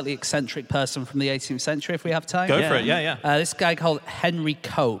kind of slightly eccentric person from the 18th century, if we have time. Go for it, yeah. This guy called Henry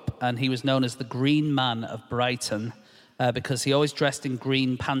Cope, and he was known as the Green Man of Brighton because he always dressed in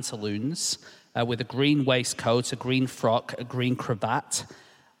green pantaloons with a green waistcoat, a green frock, a green cravat.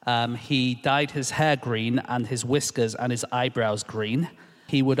 He dyed his hair green and his whiskers and his eyebrows green.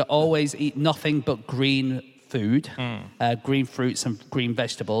 He would always eat nothing but green food, green fruits and green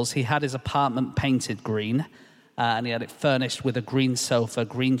vegetables. He had his apartment painted green. And he had it furnished with a green sofa,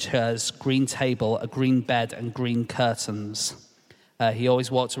 green chairs, green table, a green bed, and green curtains. He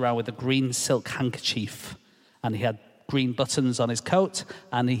always walked around with a green silk handkerchief, and he had green buttons on his coat,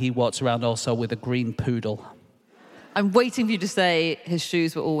 and he walked around also with a green poodle. I'm waiting for you to say his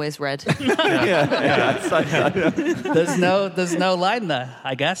shoes were always red. There's no line there,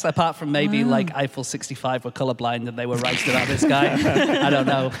 I guess, apart from maybe like Eiffel 65 were colorblind and they were right about this guy. I don't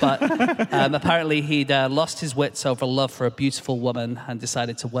know, but apparently he'd lost his wits over love for a beautiful woman and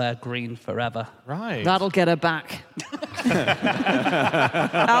decided to wear green forever. Right. That'll get her back.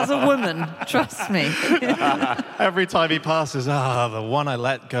 As a woman, trust me. Every time he passes, the one I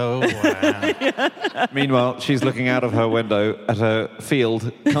let go. Wow. Meanwhile, she's looking out of her window at a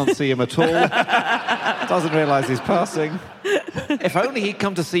field, can't see him at all, doesn't realise he's passing. If only he'd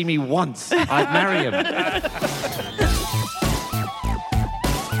come to see me once, I'd marry him.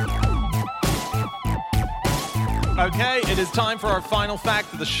 Okay, it is time for our final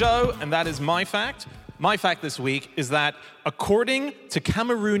fact of the show, and that is my fact. My fact this week is that, according to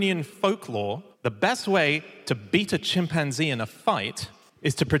Cameroonian folklore, the best way to beat a chimpanzee in a fight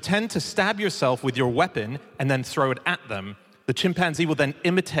is to pretend to stab yourself with your weapon and then throw it at them. The chimpanzee will then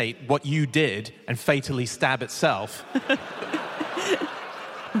imitate what you did and fatally stab itself.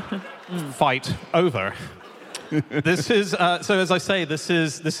 Fight over. This is so. As I say, this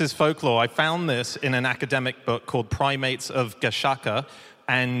is folklore. I found this in an academic book called Primates of Gashaka,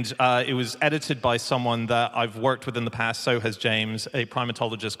 and it was edited by someone that I've worked with in the past. So has James, a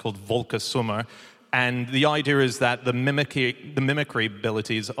primatologist called Volker Summer. And the idea is that the mimicry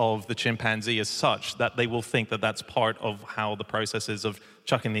abilities of the chimpanzee is such that they will think that that's part of how the process is of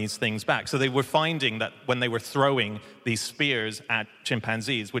chucking these things back. So they were finding that when they were throwing these spears at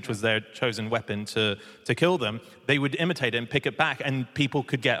chimpanzees, which was their chosen weapon to kill them, they would imitate it and pick it back, and people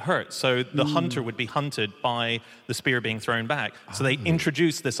could get hurt. So the hunter would be hunted by the spear being thrown back. So they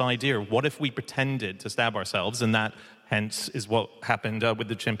introduced this idea, what if we pretended to stab ourselves? And that, hence, is what happened with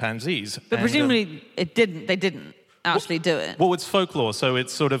the chimpanzees. But presumably they didn't actually do it. Well, it's folklore, so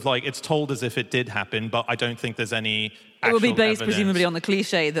it's sort of like, it's told as if it did happen, but I don't think there's any It will be based, evidence. presumably, on the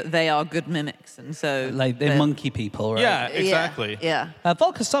cliche that they are good mimics, and so... Like, they're monkey people, right? Yeah, exactly. Yeah.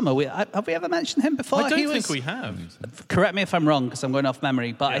 Volker Sommer, have we ever mentioned him before? I don't think we have. Correct me if I'm wrong, because I'm going off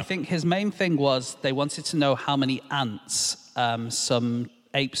memory, but I think his main thing was they wanted to know how many ants some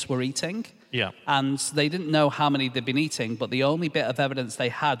apes were eating. Yeah. And they didn't know how many they'd been eating, but the only bit of evidence they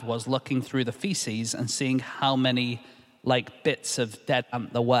had was looking through the feces and seeing how many, like, bits of dead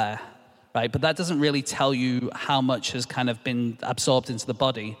ant there were. Right, but that doesn't really tell you how much has kind of been absorbed into the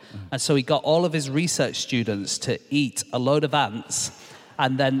body. And so he got all of his research students to eat a load of ants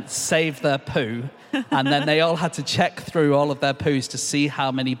and then save their poo. And then they all had to check through all of their poos to see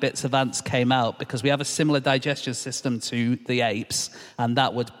how many bits of ants came out, because we have a similar digestion system to the apes, and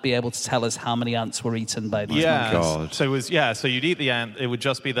that would be able to tell us how many ants were eaten by these monkeys. God. So it was, so you'd eat the ant, it would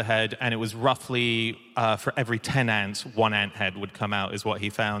just be the head, and it was roughly for every 10 ants, 1 ant head would come out, is what he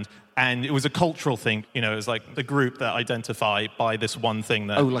found. And it was a cultural thing, it was like the group that identify by this one thing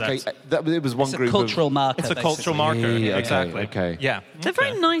that... it was one group. It's a cultural marker. It's a basically. cultural marker, exactly. Okay. Yeah. They're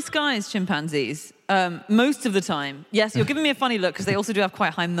very nice guys, chimpanzees. Most of the time. Yes, you're giving me a funny look because they also do have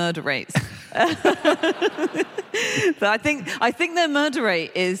quite high murder rates. But I think their murder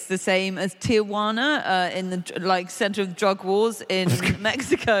rate is the same as Tijuana in the center of drug wars in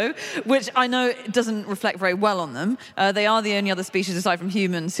Mexico, which I know doesn't reflect very well on them. They are the only other species aside from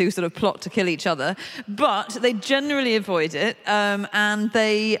humans who sort of plot to kill each other, but they generally avoid it, and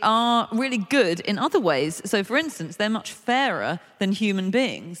they are really good in other ways. So, for instance, they're much fairer than human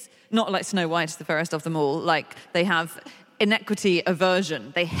beings. Not like Snow White is the fairest of them all. Like, they have inequity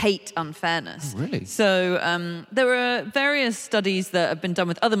aversion. They hate unfairness. Oh, really? So there are various studies that have been done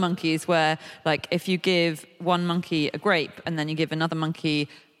with other monkeys where, like, if you give one monkey a grape and then you give another monkey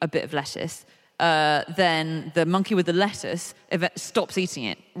a bit of lettuce, then the monkey with the lettuce stops eating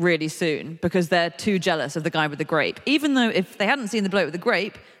it really soon because they're too jealous of the guy with the grape. Even though if they hadn't seen the bloke with the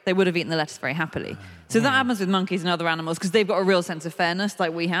grape, they would have eaten the lettuce very happily. So that happens with monkeys and other animals because they've got a real sense of fairness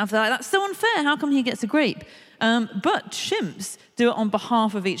like we have. They're like, that's so unfair. How come he gets a grape? But chimps do it on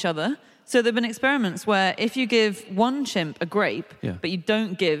behalf of each other. So there have been experiments where if you give one chimp a grape, but you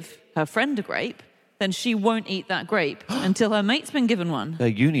don't give her friend a grape, then she won't eat that grape until her mate's been given one. They're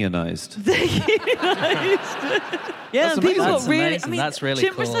unionized. They're unionized. Yeah, That's people got amazing. really... Amazing. I mean, That's really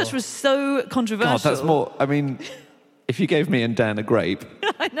chimp cool. research was so controversial. God, that's more. I mean, if you gave me and Dan a grape.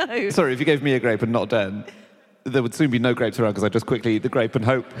 I know. Sorry, if you gave me a grape and not Dan, there would soon be no grapes around because I'd just quickly eat the grape and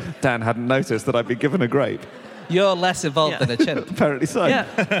hope Dan hadn't noticed that I'd been given a grape. You're less evolved than a chimp. Apparently so. Yeah.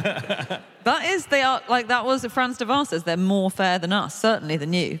 They are, like, that was Franz de Waal says, they're more fair than us, certainly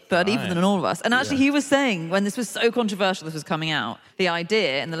than you, but even than all of us. And actually, he was saying, when this was so controversial, this was coming out, the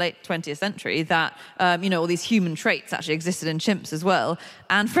idea in the late 20th century that, all these human traits actually existed in chimps as well.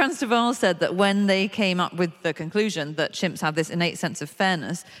 And Franz de Waal said that when they came up with the conclusion that chimps have this innate sense of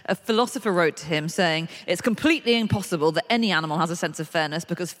fairness, a philosopher wrote to him saying, it's completely impossible that any animal has a sense of fairness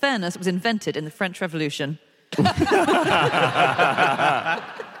because fairness was invented in the French Revolution.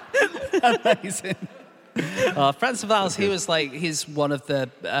 Amazing. Franz de Waal, he's one of the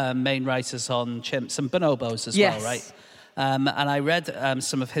main writers on chimps and bonobos as well, right? And I read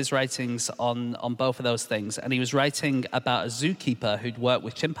some of his writings on both of those things, and he was writing about a zookeeper who'd worked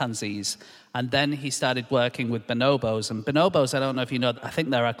with chimpanzees, and then he started working with bonobos. And bonobos, I don't know if you know, I think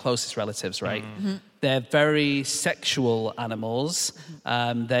they're our closest relatives, right? Mm-hmm. They're very sexual animals.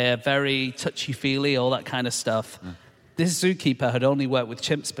 They're very touchy-feely, all that kind of stuff. This zookeeper had only worked with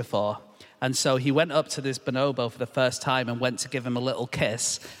chimps before. And so he went up to this bonobo for the first time and went to give him a little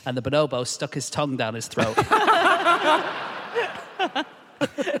kiss, and the bonobo stuck his tongue down his throat.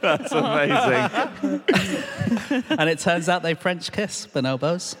 That's amazing. And it turns out they French kiss,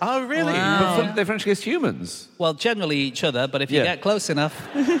 bonobos. Oh, really? Wow. But they French kiss humans. Well, generally each other, but if you get close enough...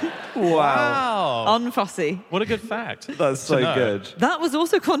 Wow. Unfussy. What a good fact. That's so good. That was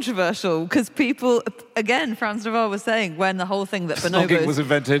also controversial because people, again, Franz de Waal was saying when the whole thing that Snogging bonobos... was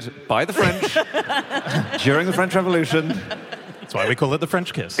invented by the French during the French Revolution. That's why we call it the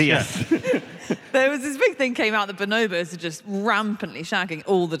French kiss. Yes. There was this big thing came out that bonobos are just rampantly shagging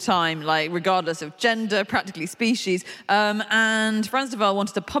all the time, like regardless of gender, practically species. And Frans de Waal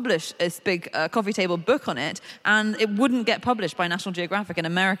wanted to publish this big coffee table book on it, and it wouldn't get published by National Geographic in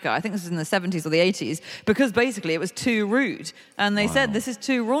America. I think this was in the 70s or the 80s, because basically it was too rude. And they said, this is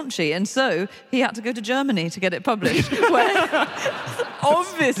too raunchy. And so he had to go to Germany to get it published, where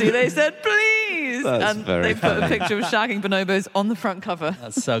obviously they said, please. That's and very they put funny. a picture of shagging bonobos on the front cover.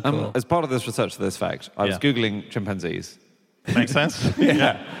 That's so cool. As part of this research for this fact, I was Googling chimpanzees. Makes sense?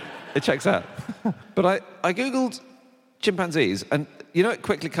 Yeah. It checks out. But I Googled chimpanzees, and it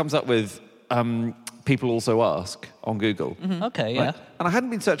quickly comes up with people also ask on Google. Mm-hmm. Okay, yeah. Right? And I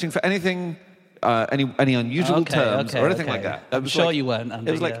hadn't been searching for anything, any unusual terms or anything like that. I'm sure you weren't, Andy.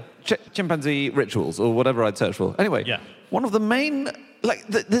 It was like chimpanzee rituals or whatever I'd search for. Anyway, one of the main,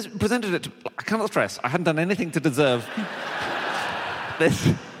 this presented it, I cannot stress, I hadn't done anything to deserve this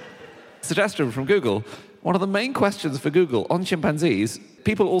suggestion from Google. One of the main questions for Google on chimpanzees,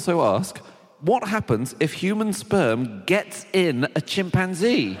 people also ask, what happens if human sperm gets in a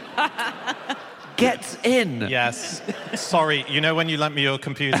chimpanzee? Gets in. Yes. Sorry, when you lent me your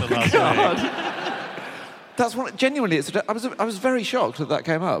computer last week? That's what, genuinely, I was very shocked that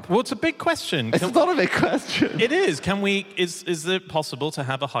came up. Well, it's a big question. It's not a big question. It is. Is it possible to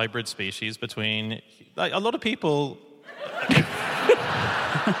have a hybrid species between, a lot of people...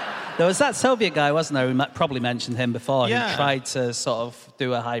 There was that Soviet guy, wasn't there, who probably mentioned him before, Yeah. who tried to sort of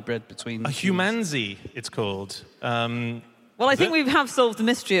do a hybrid between... A humanzee, it's called. Well, I think we have solved the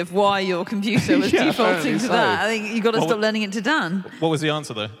mystery of why your computer was defaulting to that. I think you've got to stop lending it to Dan. What was the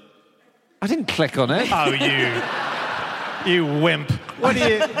answer, though? I didn't click on it. Oh, you wimp. What do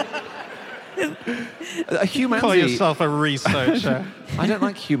you... A humanzee. Call yourself a researcher. I don't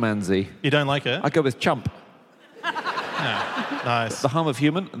like humanzee. You don't like it? I go with chump. No. Nice. The hum of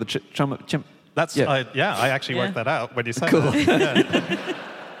human and the chimp. That's I actually worked that out when you said Cool. that.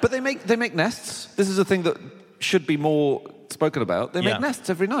 But they make nests. This is a thing that should be more spoken about. They make nests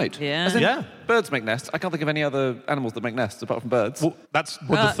every night. Yeah. As in, Yeah. birds make nests. I can't think of any other animals that make nests apart from birds. Well,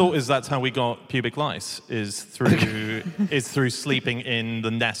 the thought is that's how we got pubic lice is through sleeping in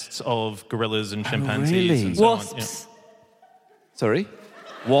the nests of gorillas and chimpanzees really? and so on. Wasps. Sorry?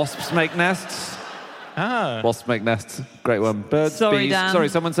 Wasps make nests. Ah. Wasps make nests. Great one. Birds, Sorry, bees. Dan. Sorry,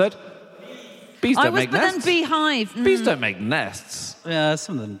 someone said? Bees don't make nests. But then beehive. Bees don't make nests. Yeah,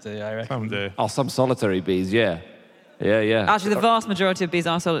 some of them do, I reckon. Some do. Oh, some solitary bees, yeah. Yeah. Actually, the vast majority of bees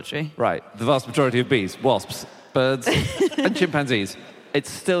are solitary. Right, the vast majority of bees, wasps, birds, and chimpanzees.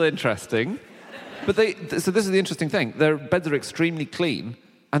 It's still interesting. But so this is the interesting thing. Their beds are extremely clean,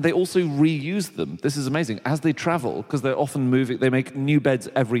 and they also reuse them. This is amazing. As they travel, because they're often moving, they make new beds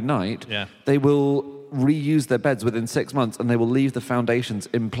every night. Yeah. They will reuse their beds within 6 months, and they will leave the foundations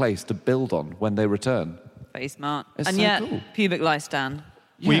in place to build on when they return. Very smart. It's and so yet, cool. pubic lice, Dan.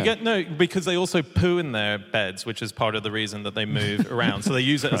 No, because they also poo in their beds, which is part of the reason that they move around. So they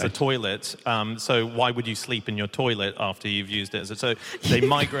use it as a toilet. So why would you sleep in your toilet after you've used it? So they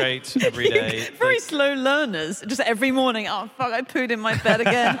migrate every day. Very slow learners. Just every morning, oh, fuck, I pooed in my bed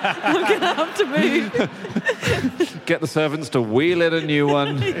again. I'm going to have to move. Get the servants to wheel in a new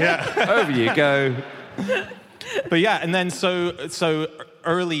one. Yeah. Over you go. But yeah, and then so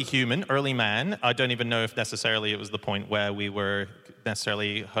early human, early man, I don't even know if necessarily it was the point where we were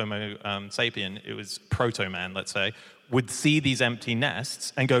necessarily Homo sapien, it was proto-man, let's say, would see these empty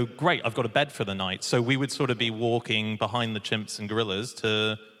nests and go, great, I've got a bed for the night. So we would sort of be walking behind the chimps and gorillas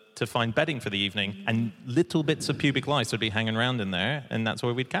to find bedding for the evening, and little bits of pubic lice would be hanging around in there, and that's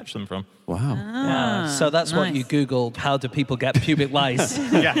where we'd catch them from. Wow. Wow. So that's what you Googled, how do people get pubic lice?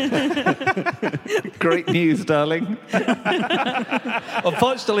 Yeah. Great news, darling.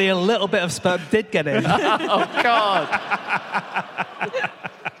 Unfortunately, a little bit of sperm did get in. Oh, God.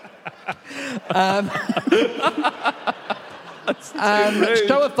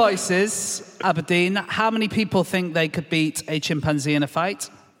 Show of voices, Aberdeen. How many people think they could beat a chimpanzee in a fight?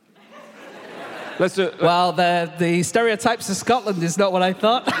 Let's do it. Well, the stereotypes of Scotland is not what I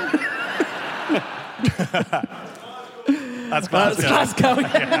thought. That's Glasgow. Glasgow.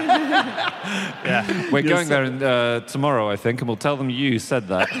 Yeah. We're going there tomorrow, I think, and we'll tell them you said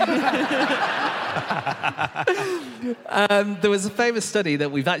that. There was a famous study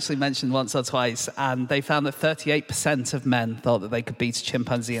that we've actually mentioned once or twice, and they found that 38% of men thought that they could beat a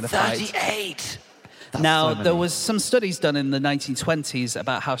chimpanzee in a fight. 38! Now, there was some studies done in the 1920s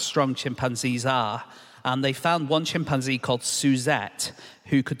about how strong chimpanzees are, and they found one chimpanzee called Suzette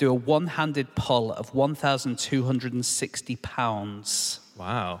who could do a one-handed pull of 1,260 pounds.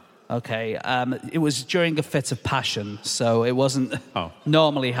 Wow. Okay, it was during a fit of passion, so it wasn't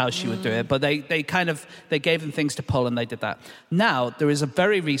normally how she would do it. But they gave them things to pull, and they did that. Now there is a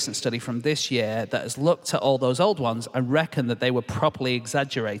very recent study from this year that has looked at all those old ones and reckoned that they were properly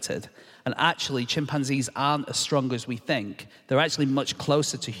exaggerated. And actually, chimpanzees aren't as strong as we think. They're actually much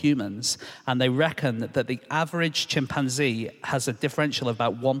closer to humans, and they reckon that the average chimpanzee has a differential of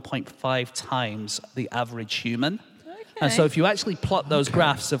about 1.5 times the average human. And so if you actually plot those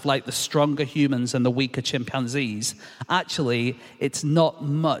graphs of like the stronger humans and the weaker chimpanzees, actually it's not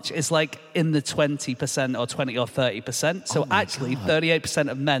much. It's like in the 20% or 20 or 30%. So actually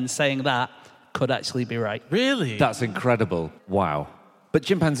 38% of men saying that could actually be right. Really? That's incredible. Wow. But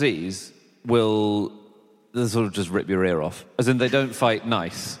chimpanzees they'll sort of just rip your ear off. As in, they don't fight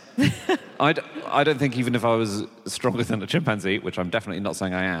nice. I don't think even if I was stronger than a chimpanzee, which I'm definitely not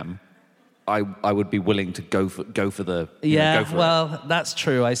saying I am, I would be willing to go for the it. That's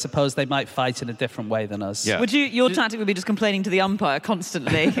true. I suppose they might fight in a different way than us. Yeah. Your tactic would be just complaining to the umpire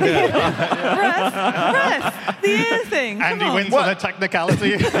constantly. Ref, the ear thing. Andy wins on a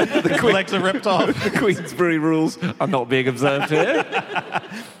technicality. The legs are ripped off. The Queensbury rules are not being observed here.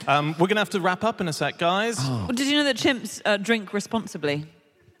 We're going to have to wrap up in a sec, guys. Well, did you know that chimps drink responsibly?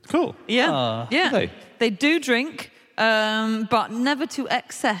 Cool. Yeah. Yeah. They do drink, but never to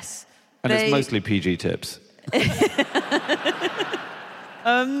excess. And it's mostly PG tips. They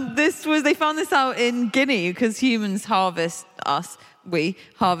found this out in Guinea because humans we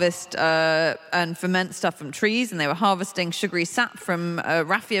harvest and ferment stuff from trees, and they were harvesting sugary sap from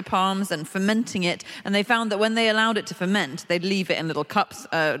raffia palms and fermenting it, and they found that when they allowed it to ferment, they'd leave it in little cups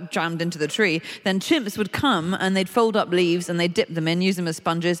jammed into the tree. Then chimps would come and they'd fold up leaves and they'd dip them in, use them as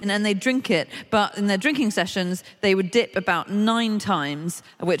sponges, and then they'd drink it. But in their drinking sessions, they would dip about 9 times,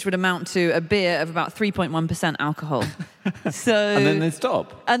 which would amount to a beer of about 3.1% alcohol. So, and then they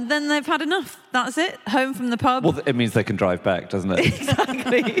stop. And then they've had enough. That's it. Home from the pub. Well, it means they can drive back, doesn't it?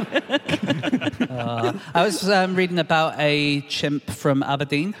 Exactly. I was reading about a chimp from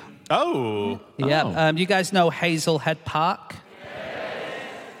Aberdeen. Oh. Yeah. You guys know Hazelhead Park?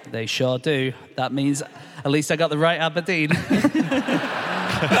 They sure do. That means at least I got the right Aberdeen.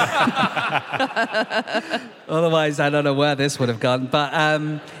 Otherwise, I don't know where this would have gone. But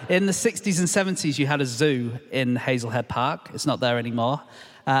in the 60s and 70s, you had a zoo in Hazelhead Park. It's not there anymore.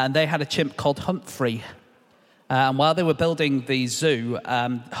 And they had a chimp called Humphrey. And while they were building the zoo,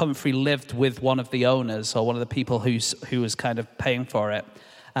 Humphrey lived with one of the owners or one of the people who was kind of paying for it.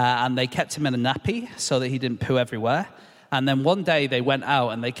 And they kept him in a nappy so that he didn't poo everywhere. And then one day they went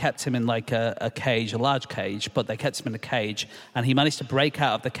out and they kept him in like a cage, a large cage, but they kept him in a cage. And he managed to break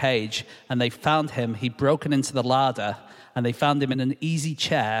out of the cage, and they found him. He'd broken into the larder, and they found him in an easy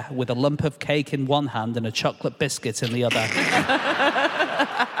chair with a lump of cake in one hand and a chocolate biscuit in the other.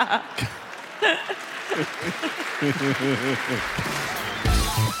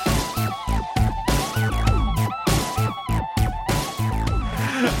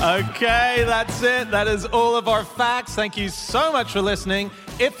 Okay, that's it. That is all of our facts. Thank you so much for listening.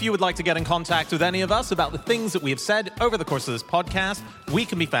 If you would like to get in contact with any of us about the things that we have said over the course of this podcast, we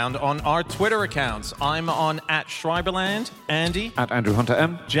can be found on our Twitter accounts. I'm on @Schreiberland, Andy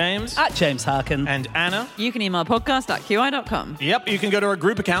 @AndrewHunterM, James @JamesHarkin, and Anna. You can email podcast@qi.com. Yep, you can go to our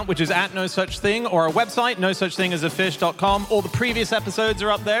group account, which is @NoSuchThing, or our website, nosuchthingasafish.com. All the previous episodes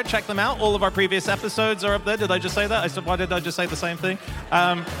are up there. Check them out. All of our previous episodes are up there. Did I just say that? Why did I just say the same thing?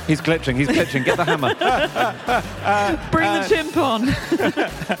 He's glitching. Get the hammer. Bring the chimp on.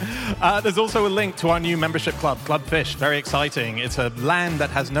 There's also a link to our new membership club, Club Fish. Very exciting. It's a land that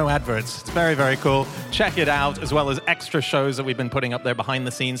has no adverts. It's very, very cool. Check it out, as well as extra shows that we've been putting up there,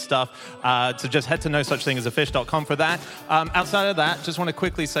 behind-the-scenes stuff. So just head to nosuchthingasafish.com for that. Outside of that, just want to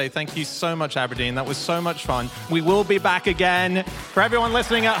quickly say thank you so much, Aberdeen. That was so much fun. We will be back again. For everyone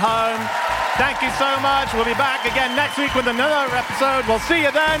listening at home, thank you so much. We'll be back again next week with another episode. We'll see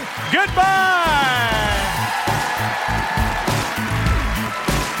you then. Goodbye!